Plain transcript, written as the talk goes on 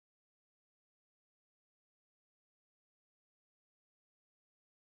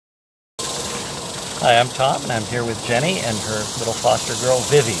Hi, I'm Tom, and I'm here with Jenny and her little foster girl,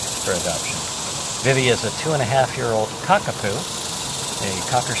 Vivi, for adoption. Vivi is a 2.5-year-old cockapoo, a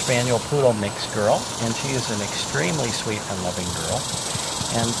Cocker Spaniel Poodle mixed girl, and she is an extremely sweet and loving girl.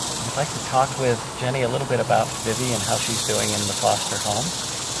 And I'd like to talk with Jenny a little bit about Vivi and how she's doing in the foster home.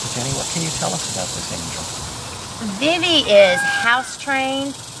 So Jenny, what can you tell us about this angel? Vivi is house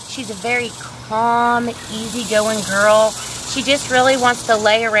trained. She's a very calm, easygoing girl. She just really wants to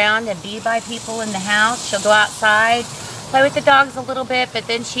lay around and be by people in the house. She'll go outside, play with the dogs a little bit, but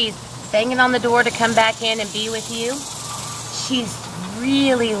then she's banging on the door to come back in and be with you. She's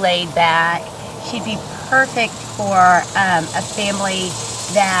really laid back. She'd be perfect for a family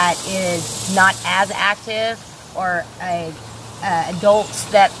that is not as active, or adults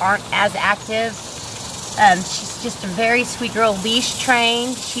that aren't as active. She's just a very sweet girl, leash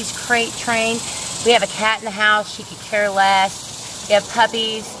trained. She's crate trained. We have a cat in the house. She could care less. We have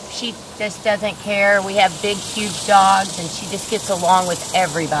puppies. She just doesn't care. We have big, huge dogs, and she just gets along with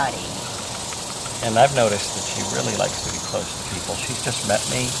everybody. And I've noticed that she really likes to be close to people. She's just met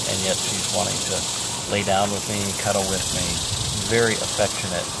me, and yet she's wanting to lay down with me, cuddle with me. Very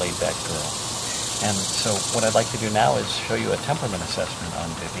affectionate, laid-back girl. And so what I'd like to do now is show you a temperament assessment on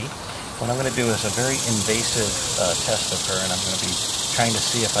Vivi. What I'm going to do is a very invasive test of her, and I'm going to be trying to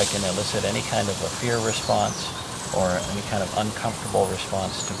see if I can elicit any kind of a fear response or any kind of uncomfortable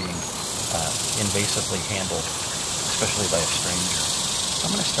response to being invasively handled, especially by a stranger. So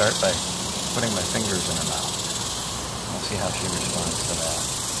I'm going to start by putting my fingers in her mouth. We'll see how she responds to that.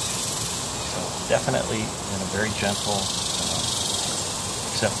 So definitely in a very gentle,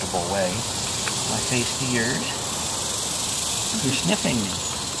 acceptable way. My face to yours. You're sniffing me.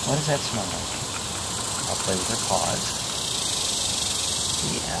 What does that smell like? I'll play with her paws.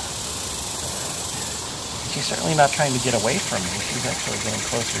 Yeah. She's certainly not trying to get away from me. She's actually getting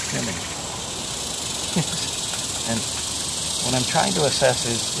closer to me. And what I'm trying to assess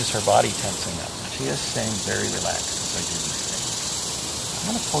is her body tensing up. She is staying very relaxed as I do these things. I'm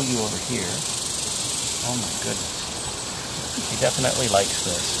going to pull you over here. Oh my goodness. She definitely likes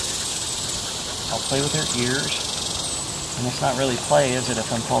this. I'll play with her ears. And it's not really play, is it, if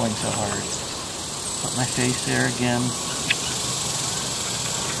I'm pulling so hard? Put my face there again.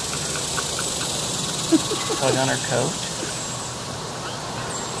 Tug on her coat.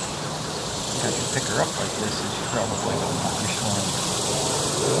 If I can pick her up like this, and she probably will not respond.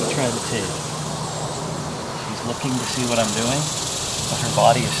 Let me try the tail. She's looking to see what I'm doing, but her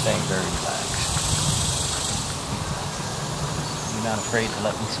body is staying very relaxed. You're not afraid to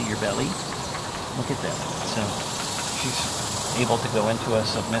let me see your belly? Look at that. So she's able to go into a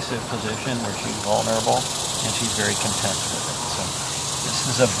submissive position where she's vulnerable, and she's very content with it. So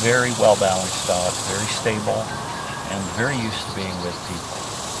this is a very well-balanced dog, very stable, and very used to being with people.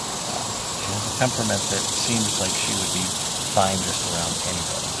 She has a temperament that seems like she would be fine just around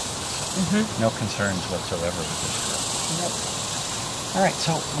anybody. So no concerns whatsoever with this girl. Nope. All right,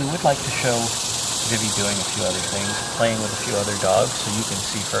 so we would like to show Vivi doing a few other things, playing with a few other dogs, so you can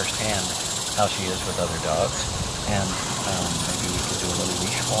see firsthand how she is with other dogs. And maybe we could do a little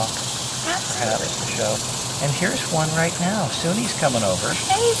leash walk, perhaps, to show. And here's one right now. Suni's coming over.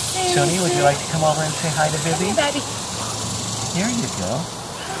 Hey, Suni. Suni, would you like to come over and say hi to Vivi? Hey, baby. There you go.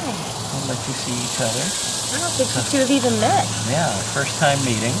 Hi. I'll let you see each other. I don't think you two have even met. Yeah, first time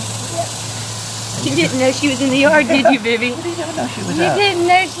meeting. Yeah. You didn't know she was in the yard, did you, Vivi? I didn't know she was You out. didn't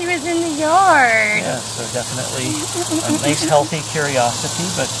know she was in the yard. Yeah, so definitely a nice, healthy curiosity,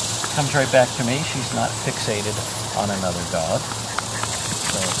 but comes right back to me. She's not fixated on another dog.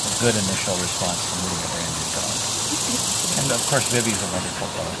 So it's a good initial response to meeting a brand new dog. And of course, Vivi's a wonderful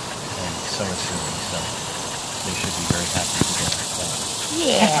dog, and so is Suni, so they should be very happy together. So.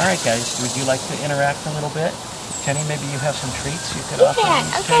 Yeah. All right, guys, would you like to interact a little bit? Jenny, maybe you have some treats you could offer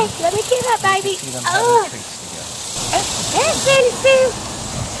these Okay, two? let me get up, baby. See them having treats together. There's Suni, Sue.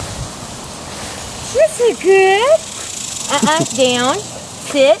 This is good. Down.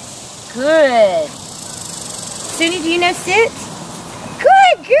 Sit. Good. Suni, do you know sit?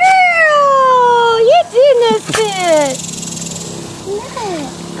 Good girl! You do know sit.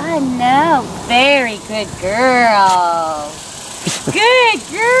 I know. Very good girl. Good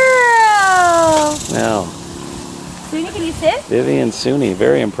girl. Now, Suni, can you sit? Vivi and Suni,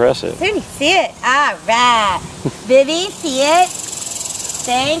 very impressive. Suni, sit. All right. Vivi, sit.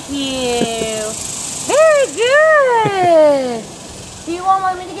 Thank you. Very good. Do you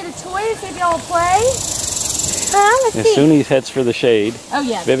want me to get a toy to see if y'all will play? Let's see. Suni heads for the shade. Oh,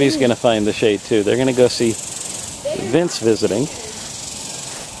 yeah. Vivi's going to find the shade, too. They're going to go see Vince visiting.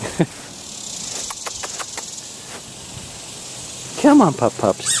 Come on,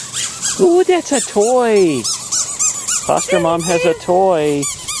 pups. Ooh, that's a toy. Foster mom has a toy.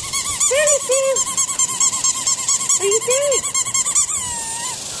 Sunny, Sue. What do you think?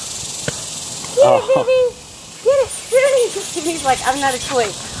 Get it, Vivi. Get it, Sunny. Vivi's like, I'm not a toy.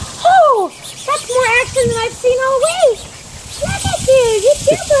 Oh, that's more action than I've seen all week. Look at you. You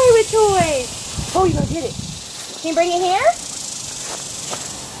do play with toys. Oh, you gonna get it. Can you bring it here?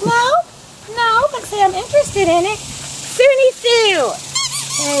 No? No, but say I'm interested in it. Sunny Sue.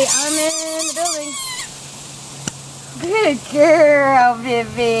 Hey, I'm in the building. Good girl,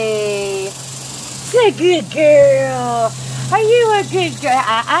 Vivi. Say good girl. Are you a good girl?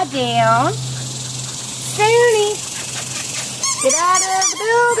 Down. Sunny, get out of the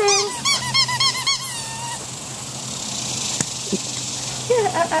building.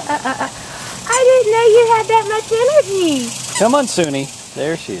 I didn't know you had that much energy. Come on, Sunny.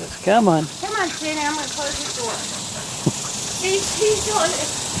 There she is. Come on. Come on, Sunny. I'm going to close this door. She's doing it.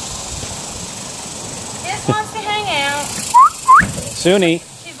 Just wants to hang out. Sunny.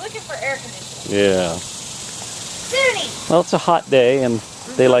 She's looking for air conditioning. Yeah. Sunny. Well, it's a hot day, and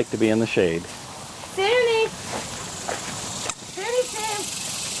they like to be in the shade. Sunny. Sunny, Sue.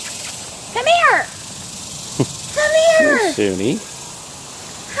 Come here. Come here. Here's Sunny.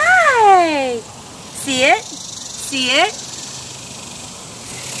 Hi. See it? See it?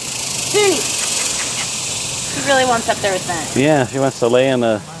 Sunny. She really wants up there with that. Yeah, she wants to lay in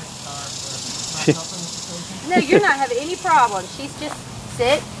a... No, you're not having any problems. She's just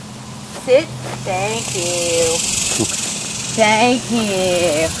sit. Sit. Thank you. Thank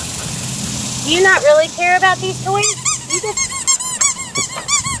you. Do you not really care about these toys? You just...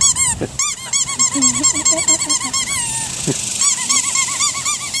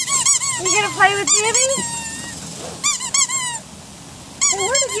 You gonna play with Vivi? Hey,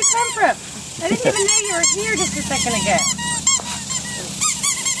 where did you come from? I didn't even know you were here just a second ago.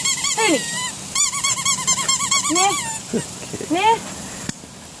 Hey. Nah. Nah.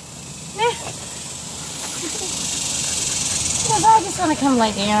 Nah. I just want to come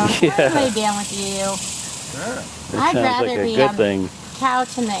lay down. Yeah. I'll lay down with you. That I'd sounds rather like a be good on thing. the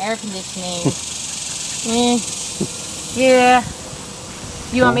couch in the air conditioning. Yeah.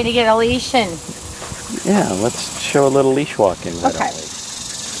 You want me to get a leash and... Yeah, let's show a little leash walking. Right Okay. away.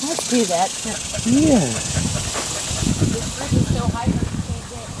 Let's do that. Yeah. This bridge is so high, you can't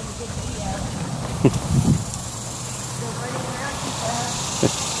get in a good video. Still running around too fast.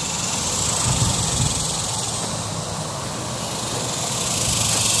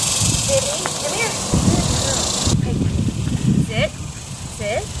 Vivi, come here. Good girl. Sit.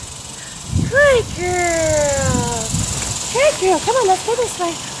 Sit. Good girl. Good girl. Come on, let's go this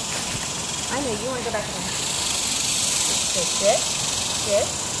way. I know you want to go back in there. Sit. Sit. Sit.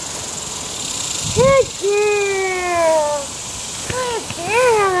 Good girl. Good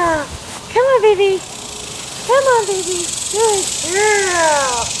girl. Come on, baby. Come on, baby. Good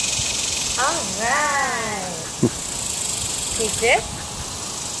girl. All right. Okay, sit.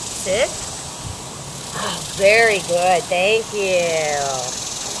 Sit. Oh, very good. Thank you.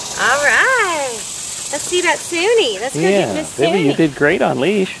 All right. Let's see that Sunny. Let's go get Miss Sunny. Vivi, you did great on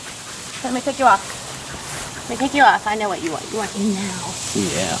leash. Let me take you off. Let me take you off. I know what you want. You want in now.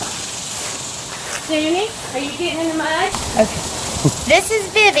 Yeah. Sunny, are you getting in the mud? Okay. This is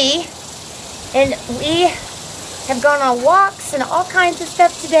Vivi, and we have gone on walks and all kinds of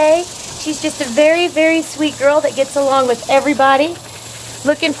stuff today. She's just a very, very sweet girl that gets along with everybody,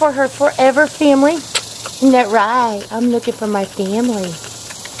 looking for her forever family. Isn't that right? I'm looking for my family.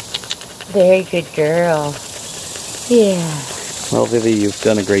 Very good girl. Yeah. Well, Vivi, you've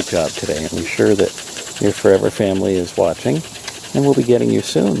done a great job today. I'm sure that your forever family is watching, and we'll be getting you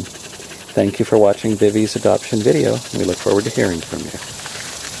soon. Thank you for watching Vivi's adoption video. We look forward to hearing from you.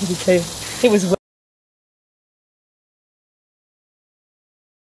 It was